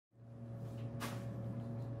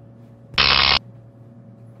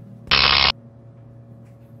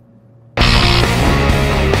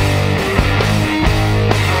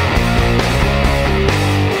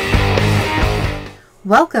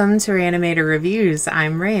Welcome to Reanimator Reviews.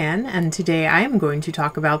 I'm Rayanne, and today I am going to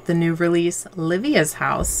talk about the new release, Lyvia's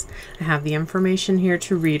House. I have the information here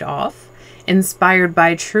to read off. Inspired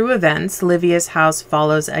by true events, Lyvia's House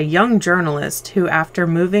follows a young journalist who, after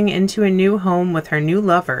moving into a new home with her new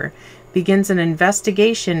lover, begins an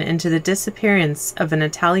investigation into the disappearance of an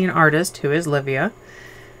Italian artist, who is Lyvia,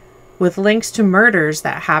 with links to murders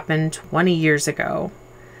that happened 20 years ago.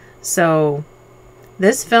 So,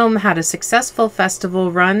 this film had a successful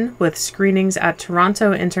festival run with screenings at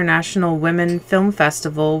Toronto International Women Film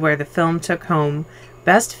Festival, where the film took home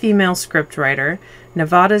Best Female Scriptwriter,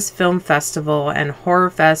 Nevada's Film Festival, and Horror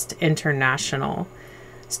Fest International.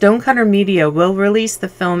 Stonecutter Media will release the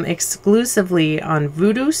film exclusively on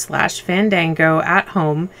Vudu/Fandango at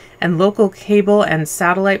home and local cable and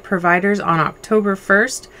satellite providers on October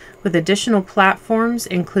 1st, with additional platforms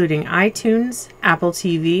including iTunes, Apple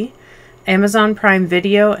TV, Amazon Prime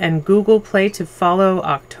Video, and Google Play to follow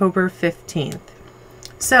October 15th.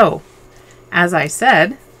 So, as I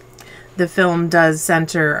said, the film does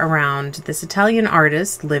center around this Italian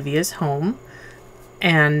artist, Lyvia's home,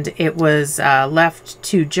 and it was left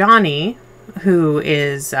to Johnny, who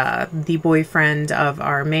is the boyfriend of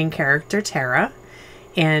our main character, Tara,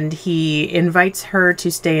 and he invites her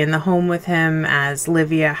to stay in the home with him as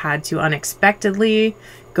Lyvia had to unexpectedly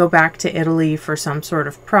go back to Italy for some sort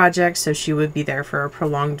of project, so she would be there for a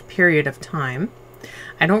prolonged period of time.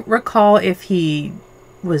 I don't recall if he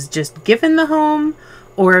was just given the home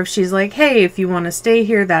or if she's like, hey, if you want to stay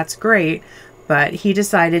here, that's great. But he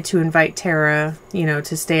decided to invite Tara,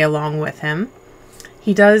 to stay along with him.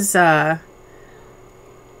 He does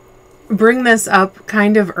bring this up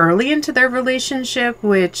kind of early into their relationship,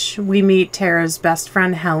 which we meet Tara's best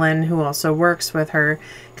friend Helen, who also works with her,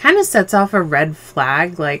 kind of sets off a red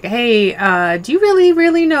flag, like, hey, do you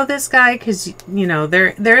really know this guy? Because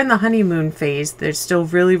they're in the honeymoon phase. They're still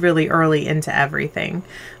really early into everything,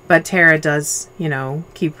 but Tara does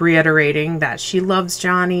keep reiterating that she loves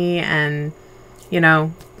Johnny, and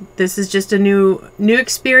this is just a new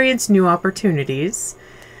experience, new opportunities.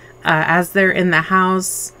 As they're in the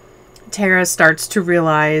house, Tara starts to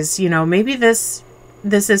realize, maybe this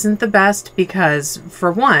isn't the best because,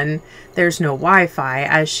 for one, there's no Wi-Fi.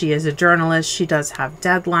 As she is a journalist, she does have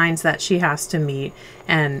deadlines that she has to meet.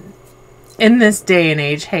 And in this day and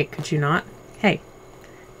age, hey, could you not? Hey,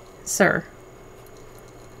 sir,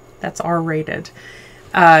 that's R-rated.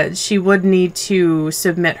 She would need to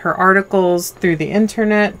submit her articles through the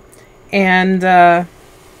internet. And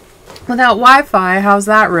without Wi-Fi, how's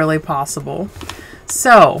that really possible?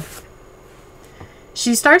 So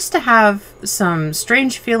she starts to have some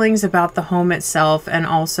strange feelings about the home itself and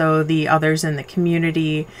also the others in the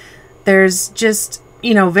community. There's just,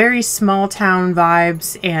 very small town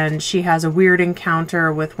vibes, and she has a weird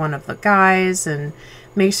encounter with one of the guys and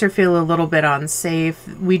makes her feel a little bit unsafe.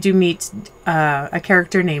 We do meet a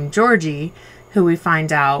character named Georgie, who we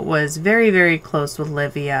find out was very close with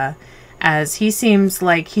Lyvia, as he seems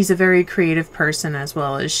like he's a very creative person as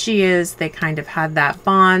well as she is. They kind of had that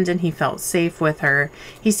bond, and he felt safe with her.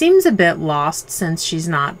 He seems a bit lost since she's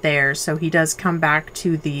not there, so he does come back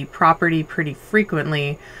to the property pretty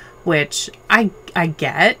frequently, which I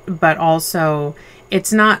get, but also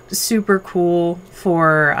it's not super cool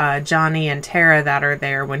for Johnny and Tara that are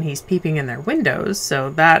there when he's peeping in their windows,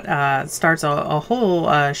 so that starts a whole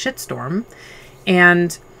shitstorm.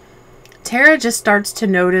 And Tara just starts to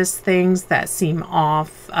notice things that seem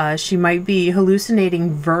off. She might be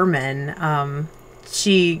hallucinating vermin.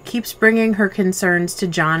 She keeps bringing her concerns to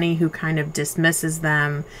Johnny, who kind of dismisses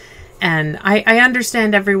them. And I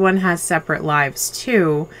understand everyone has separate lives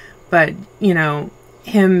too, but,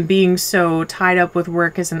 him being so tied up with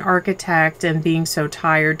work as an architect and being so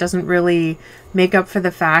tired doesn't really make up for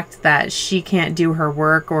the fact that she can't do her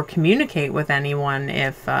work or communicate with anyone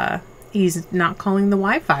if he's not calling the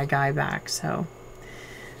Wi-Fi guy back. So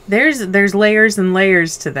there's layers and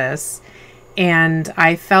layers to this, and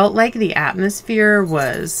I felt like the atmosphere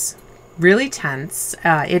was really tense.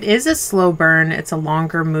 It is a slow burn. It's a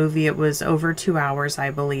longer movie. It was over 2 hours, I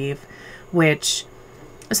believe, which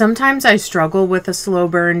sometimes I struggle with a slow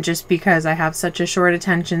burn just because I have such a short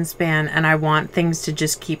attention span and I want things to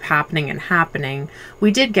just keep happening and happening.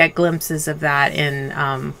 We did get glimpses of that in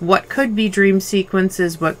what could be dream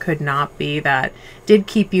sequences, what could not be, that did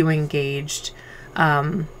keep you engaged.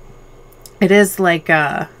 It is like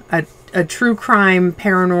a true crime,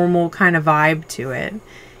 paranormal kind of vibe to it.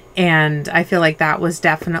 And I feel like that was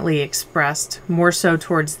definitely expressed more so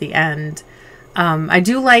towards the end. I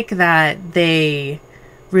do like that they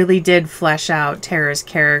really did flesh out Tara's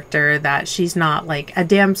character, that she's not like a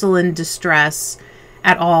damsel in distress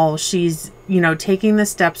at all. She's, taking the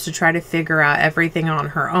steps to try to figure out everything on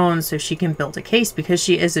her own so she can build a case, because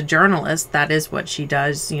she is a journalist. That is what she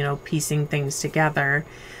does, piecing things together.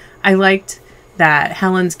 I liked that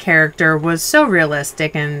Helen's character was so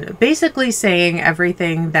realistic and basically saying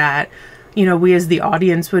everything that, we as the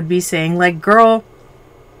audience would be saying, like, girl,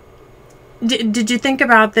 did you think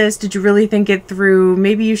about this? Did you really think it through?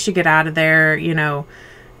 Maybe you should get out of there,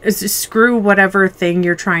 screw whatever thing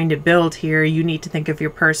you're trying to build here. You need to think of your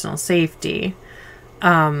personal safety.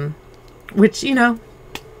 Which,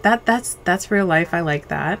 that's real life. I like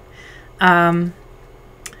that.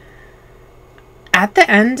 At the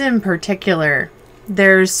end in particular,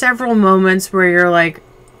 there's several moments where you're like,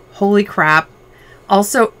 holy crap.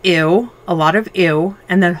 Also, ew. A lot of ew.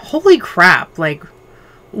 And then, holy crap. Like,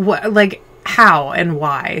 what? Like, how and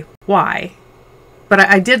why? Why? But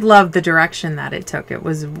I did love the direction that it took. It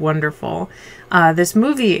was wonderful. This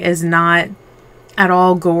movie is not at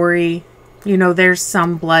all gory. There's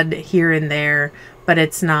some blood here and there, but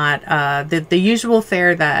it's not the usual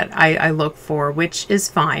fare that I look for, which is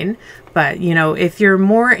fine. But, if you're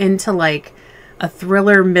more into like a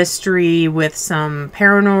thriller mystery with some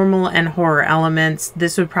paranormal and horror elements,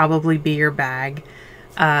 this would probably be your bag.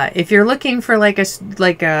 If you're looking for like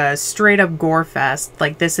a straight up gore fest,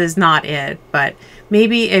 like, this is not it. But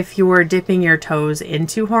maybe if you're dipping your toes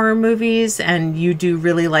into horror movies and you do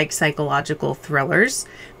really like psychological thrillers,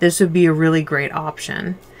 this would be a really great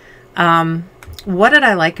option. What did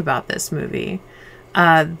I like about this movie?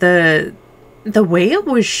 The way it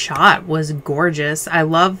was shot was gorgeous. I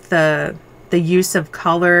love the use of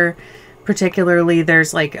color. Particularly,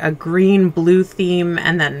 there's like a green blue theme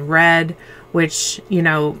and then red, which,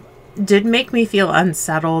 did make me feel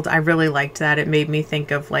unsettled. I really liked that. It made me think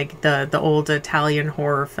of like the old Italian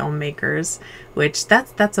horror filmmakers, which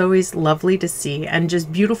that's always lovely to see and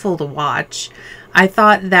just beautiful to watch. I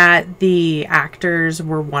thought that the actors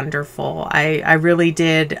were wonderful. I really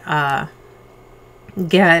did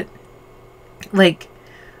get like,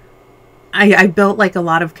 I built like a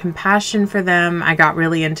lot of compassion for them. I got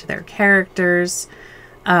really into their characters.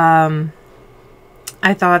 I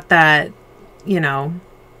thought that,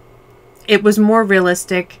 it was more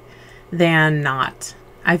realistic than not.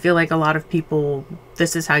 I feel like a lot of people,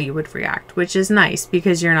 this is how you would react, which is nice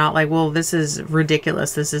because you're not like, well, this is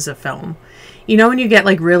ridiculous. This is a film. When you get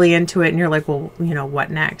like really into it and you're like, well,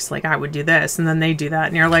 what next? Like, I would do this. And then they do that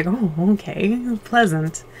and you're like, oh, okay,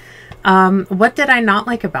 pleasant. What did I not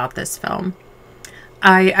like about this film?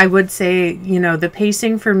 I would say, the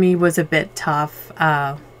pacing for me was a bit tough.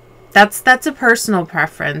 That's a personal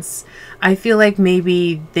preference. I feel like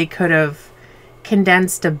maybe they could have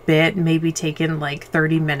condensed a bit, maybe taken like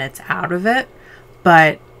 30 minutes out of it.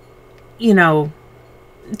 But, to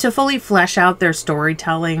fully flesh out their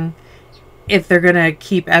storytelling, if they're going to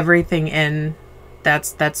keep everything in,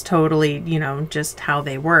 that's totally, just how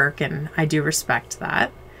they work. And I do respect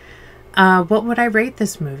that. What would I rate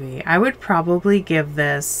this movie? I would probably give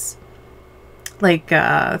this like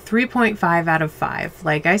 3.5 out of 5.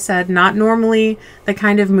 Like I said, not normally the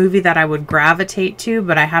kind of movie that I would gravitate to,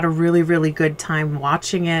 but I had a really, really good time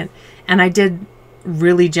watching it. And I did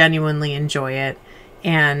really genuinely enjoy it.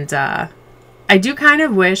 And I do kind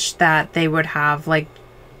of wish that they would have like,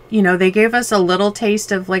 they gave us a little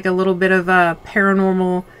taste of like a little bit of a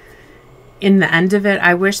paranormal in the end of it.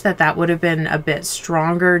 I wish that would have been a bit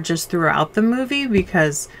stronger just throughout the movie,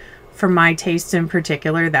 because for my taste in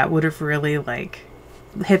particular, that would have really like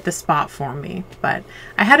hit the spot for me. But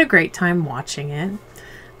I had a great time watching it.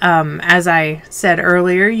 As I said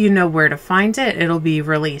earlier, you know where to find it. It'll be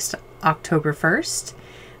released October 1st.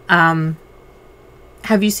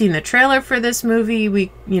 Have you seen the trailer for this movie? We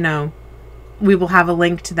will have a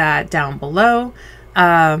link to that down below.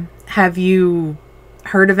 Have you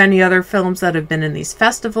heard of any other films that have been in these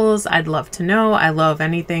festivals? I'd love to know. I love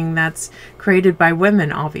anything that's created by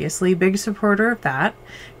women, obviously. Big supporter of that.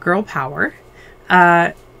 Girl power.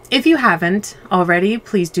 If you haven't already,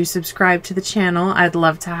 please do subscribe to the channel. I'd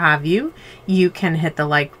love to have you. You can hit the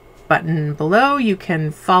like button below. You can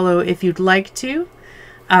follow if you'd like to.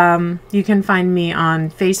 You can find me on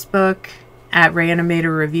Facebook at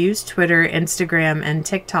Rayanimator Reviews, Twitter, Instagram, and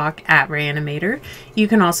TikTok at Rayanimator. You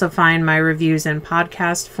can also find my reviews in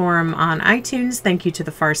podcast form on iTunes. Thank you to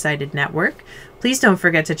the Farsighted Network. Please don't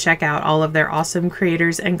forget to check out all of their awesome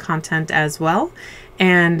creators and content as well.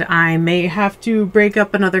 And I may have to break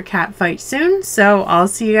up another cat fight soon, so I'll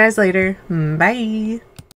see you guys later. Bye!